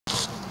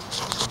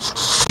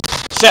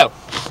So,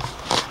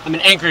 I'm in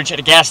Anchorage at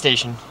a gas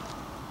station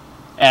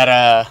at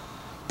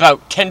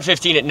about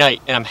 10:15 at night,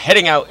 and I'm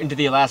heading out into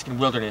the Alaskan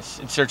wilderness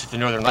in search of the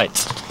Northern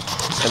Lights.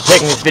 I'm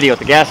taking this video at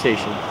the gas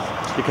station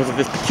because of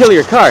this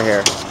peculiar car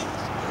here.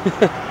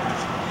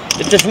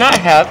 It does not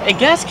have a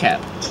gas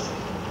cap.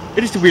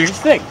 It is the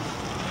weirdest thing.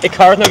 A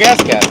car with no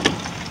gas cap.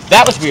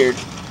 That was weird.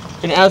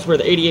 And as for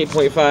the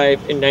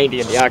 88.5 and 90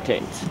 and the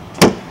octanes.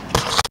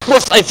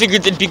 Plus, I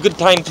figured it'd be a good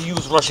time to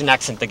use Russian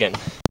accent again.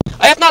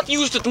 I have not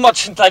used it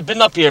much since I've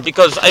been up here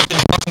because I've been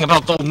talking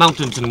about all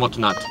mountains and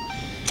whatnot.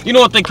 You know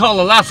what they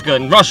call Alaska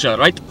in Russia,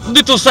 right?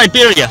 Little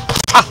Siberia.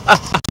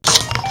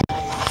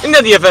 In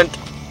any event,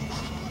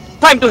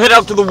 time to head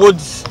out to the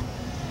woods.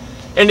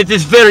 And it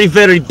is very,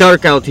 very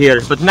dark out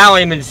here, but now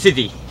I'm in the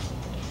city.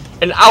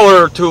 An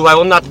hour or two, I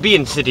will not be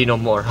in city no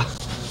more.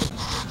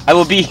 I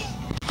will be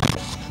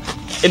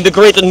in the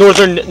great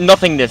northern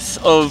nothingness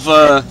of,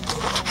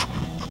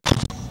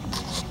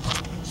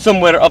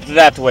 somewhere up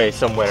that way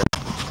somewhere.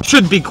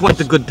 Should be quite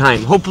a good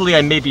time. Hopefully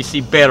I maybe see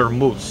bear or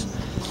moose.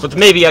 But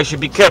maybe I should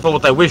be careful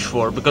what I wish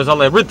for, because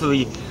all I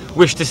really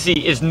wish to see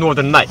is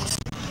Northern Lights.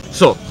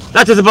 So,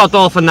 that is about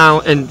all for now,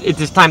 and it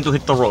is time to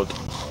hit the road.